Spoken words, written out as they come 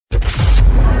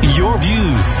Your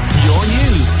views, your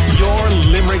news, your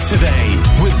Limerick Today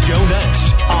with Joe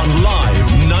Nash on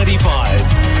Live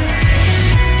 95.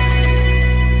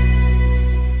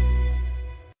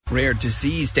 Rare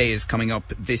Disease Day is coming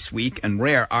up this week, and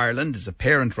Rare Ireland is a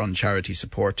parent-run charity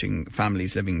supporting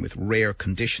families living with rare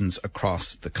conditions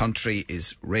across the country,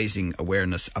 is raising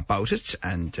awareness about it.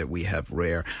 And we have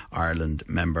Rare Ireland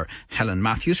member Helen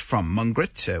Matthews from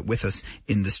Mungret with us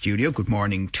in the studio. Good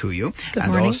morning to you. Good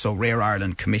and morning. Also Rare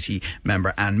Ireland committee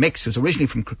member Anne Mix, who's originally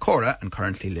from Cricora and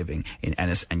currently living in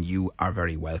Ennis, and you are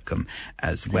very welcome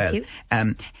as well.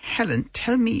 Helen,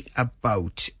 tell me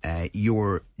about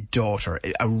your daughter,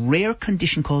 a rare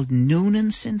condition called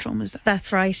Noonan syndrome, is that?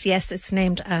 That's right, yes. It's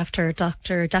named after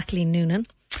Dr. Jacqueline Noonan.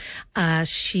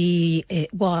 She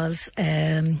was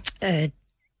a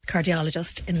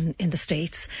cardiologist in the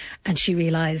States, and she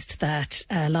realised that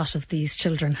a lot of these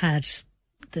children had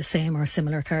the same or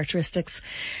similar characteristics.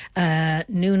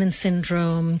 Noonan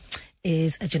syndrome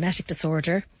is a genetic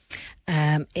disorder.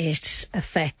 It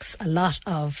affects a lot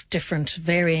of different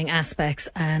varying aspects,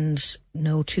 and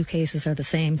no two cases are the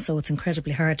same, so it's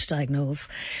incredibly hard to diagnose.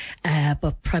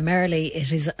 But primarily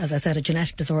it is, as I said, a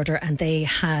genetic disorder, and they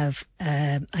have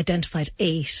identified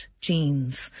 8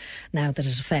 genes now that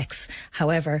it affects.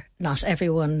 However, not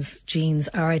everyone's genes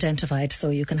are identified, so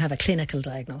you can have a clinical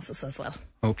diagnosis as well.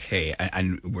 Okay,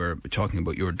 and we're talking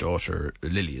about your daughter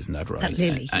Lily, isn't that right?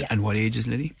 Lily, yeah. And what age is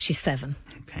Lily? She's 7.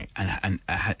 Okay, and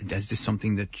is this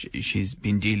something that she's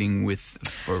been dealing with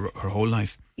for her whole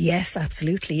life? Yes,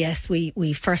 absolutely. Yes,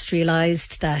 we first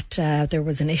realised that there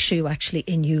was an issue actually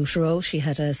in utero. She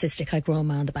had a cystic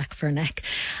hygroma on the back of her neck,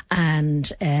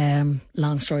 and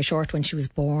long story short, when she was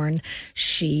born,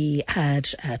 she had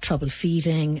trouble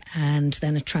feeding, and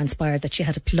then it transpired that she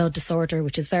had a blood disorder,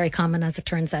 which is very common, as it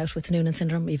turns out, with Noonan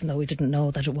syndrome, even though we didn't know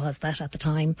that it was that at the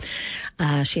time.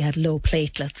 She had low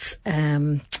platelets.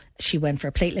 She went for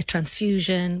a platelet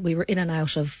transfusion. We were in and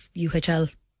out of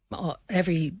UHL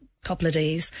every couple of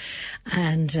days,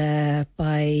 and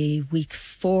by week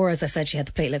 4, as I said, she had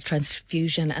the platelet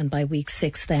transfusion, and by week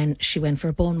 6 then she went for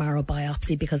a bone marrow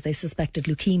biopsy because they suspected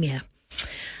leukemia.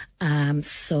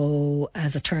 So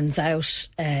as it turns out,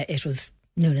 it was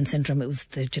Noonan syndrome. It was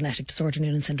the genetic disorder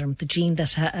Noonan syndrome. The gene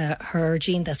that her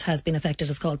gene that has been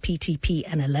affected is called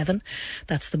PTPN11.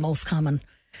 That's the most common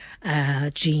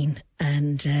gene,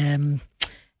 and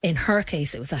in her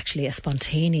case, it was actually a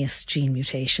spontaneous gene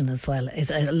mutation as well.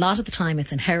 A lot of the time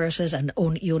it's inherited, and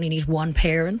you only need one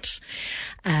parent.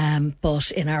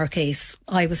 But in our case,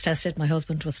 I was tested, my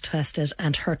husband was tested,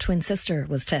 and her twin sister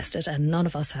was tested, and none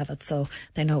of us have it. So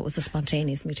they know it was a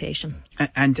spontaneous mutation.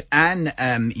 And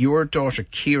Anne, your daughter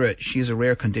Ciara, she has a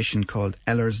rare condition called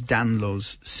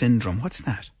Ehlers-Danlos syndrome. What's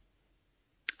that?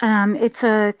 It's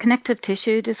a connective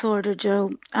tissue disorder,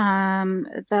 Joe,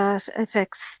 that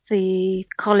affects the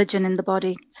collagen in the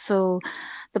body. So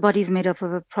the body is made up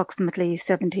of approximately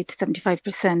 70 to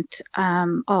 75%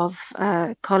 of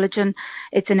collagen.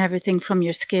 It's in everything from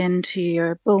your skin to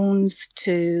your bones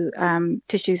to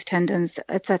tissues, tendons,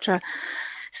 etc.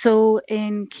 So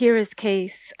in Ciara's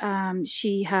case,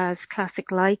 she has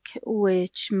classic-like,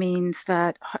 which means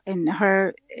that in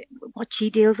her, what she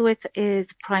deals with is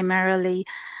primarily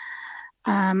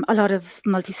a lot of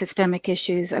multisystemic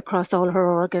issues across all her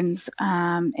organs,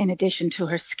 in addition to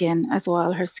her skin as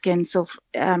well. Her skin, so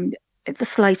the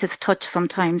slightest touch,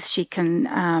 sometimes she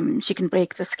can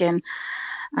break the skin.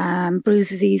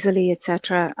 Bruises easily,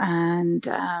 etc. And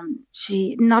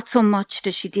she, not so much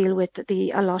does she deal with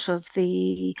a lot of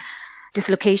the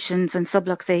dislocations and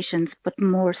subluxations, but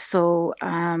more so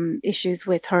issues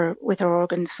with her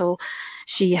organs. So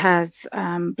she has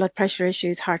blood pressure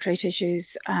issues, heart rate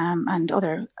issues, and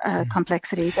other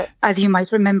complexities. As you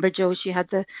might remember, Joe, she had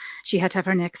to have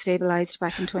her neck stabilised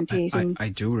back in 2018. I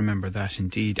do remember that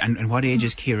indeed. And what age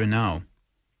is Ciara now?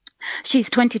 She's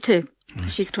 22.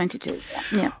 She's 22,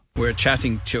 yeah. We're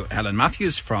chatting to Helen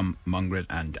Matthews from Mungret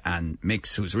and Anne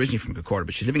Mix, who's originally from Cricora,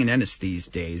 but she's living in Ennis these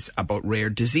days, about Rare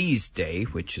Disease Day,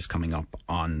 which is coming up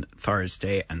on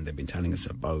Thursday, and they've been telling us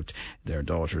about their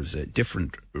daughter's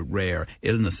different rare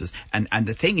illnesses. And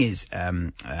the thing is,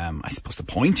 I suppose the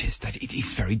point is that it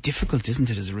is very difficult, isn't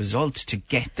it, as a result, to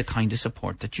get the kind of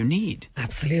support that you need.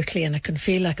 Absolutely, and it can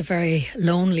feel like a very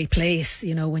lonely place,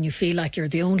 you know, when you feel like you're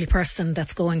the only person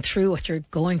that's going through what you're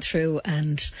going through,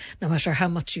 and no matter how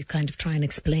much you kind of try and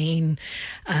explain,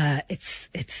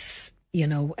 it's you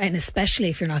know, and especially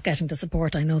if you're not getting the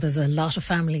support. I know there's a lot of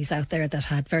families out there that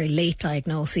had very late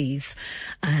diagnoses,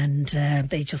 and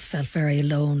they just felt very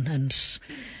alone, and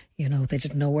they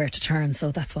didn't know where to turn.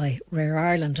 So that's why Rare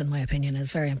Ireland, in my opinion,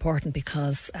 is very important,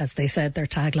 because, as they said, their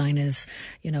tagline is,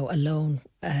 alone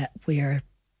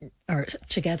or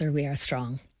together we are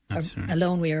strong. Absolutely.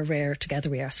 Alone we are rare, together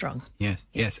we are strong.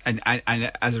 Yes. And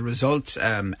as a result,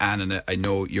 Anne, and I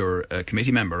know you're a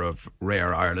committee member of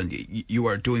Rare Ireland, you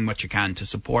are doing what you can to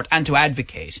support and to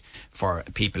advocate for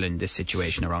people in this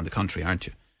situation around the country, aren't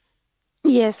you?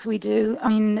 Yes, we do. I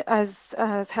mean, as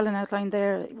Helen outlined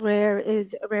there, Rare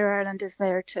Ireland is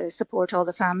there to support all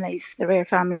the families, the rare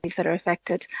families that are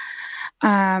affected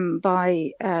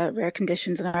by rare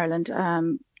conditions in Ireland.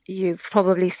 You've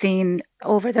probably seen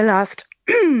over the last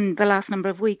number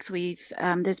of weeks,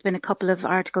 there's been a couple of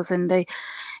articles in the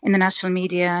national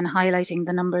media and highlighting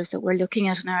the numbers that we're looking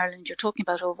at in Ireland. You're talking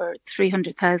about over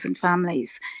 300,000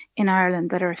 families in Ireland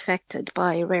that are affected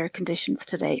by rare conditions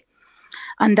today.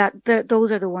 And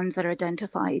those are the ones that are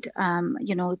identified, and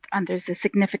there's a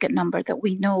significant number that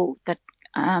we know that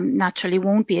naturally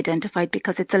won't be identified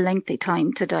because it's a lengthy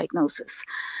time to diagnosis.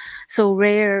 So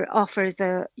Rare offers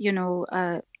a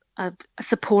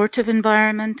supportive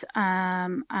environment,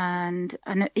 and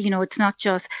it's not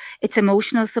just, it's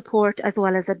emotional support as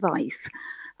well as advice.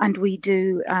 And we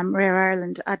do, Rare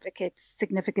Ireland advocates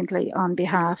significantly on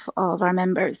behalf of our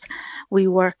members. We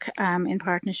work in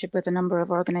partnership with a number of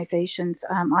organisations.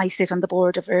 I sit on the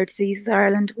board of Rare Diseases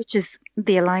Ireland, which is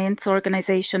the alliance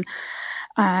organisation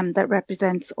that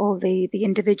represents all the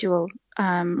individual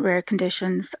rare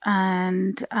conditions.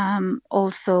 And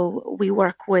also we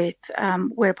work with,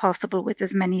 where possible, with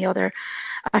as many other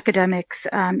academics,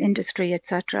 industry,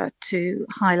 etc., to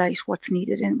highlight what's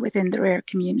needed within the rare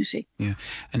community. Yeah.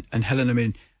 And Helen, I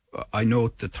mean, I know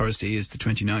that Thursday is the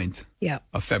 29th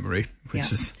of February,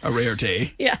 which is a rare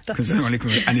day. Yeah, that's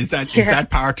right. And is that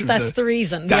part of that's the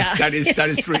reason? That is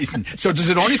the reason. So does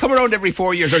it only come around every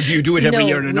 4 years, or do you do it every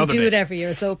year in another? No, we do it every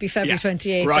year. So it'll be February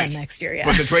 28th then next year. Yeah,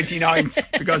 but the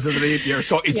 29th because of the leap year.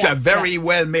 So it's a very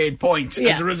well made point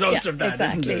as a result of that,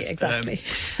 isn't it? Exactly.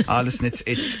 Listen,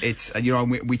 it's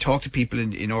we talk to people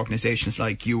in organisations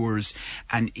like yours,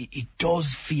 and it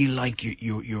does feel like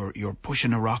you're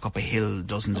pushing a rock up a hill,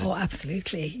 doesn't it? Oh,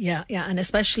 absolutely. Yeah. And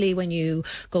especially when you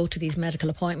go to these medical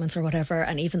appointments or whatever,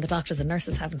 and even the doctors and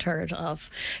nurses haven't heard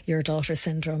of your daughter's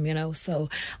syndrome, so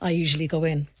I usually go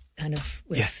in kind of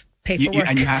with paperwork.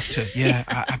 And you have to. Yeah,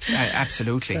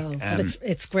 absolutely. So, but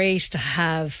it's great to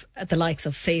have the likes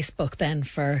of Facebook then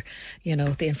for,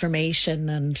 the information.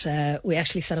 And we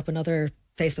actually set up another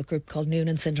Facebook group called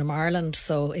Noonan Syndrome Ireland.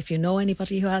 So if you know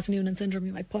anybody who has Noonan syndrome,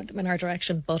 you might point them in our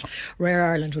direction. But Rare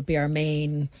Ireland would be our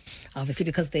main, obviously,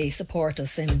 because they support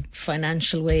us in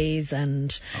financial ways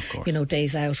and,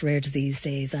 days out, rare disease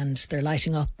days. And they're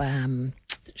lighting up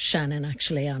Shannon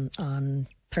actually on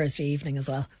Thursday evening as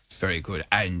well. Very good.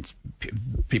 And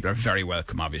people are very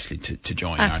welcome, obviously, to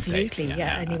join, absolutely, aren't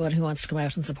they? Anyone who wants to come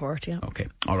out and support, Okay,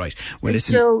 all right. Well,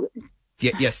 listen...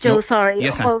 Joe, sorry.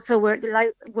 Yes, also,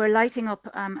 we're lighting up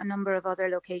a number of other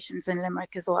locations in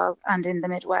Limerick as well, and in the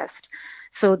Midwest.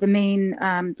 So the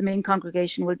main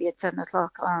congregation will be at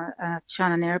 7:00 at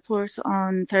Shannon Airport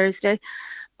on Thursday.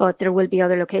 But there will be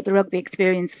other locations. The Rugby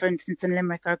Experience, for instance, in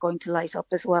Limerick are going to light up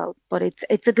as well. But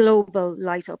it's a global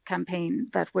light up campaign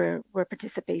that we're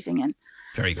participating in.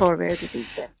 Very good. For Rare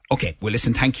Disease Day. Okay, well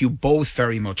listen, thank you both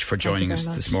very much for joining us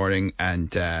this morning,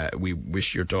 and we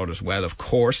wish your daughters well, of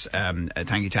course.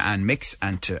 Thank you to Anne Mix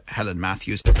and to Helen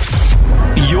Matthews.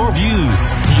 Your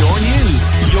views, your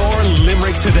news, your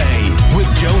Limerick Today.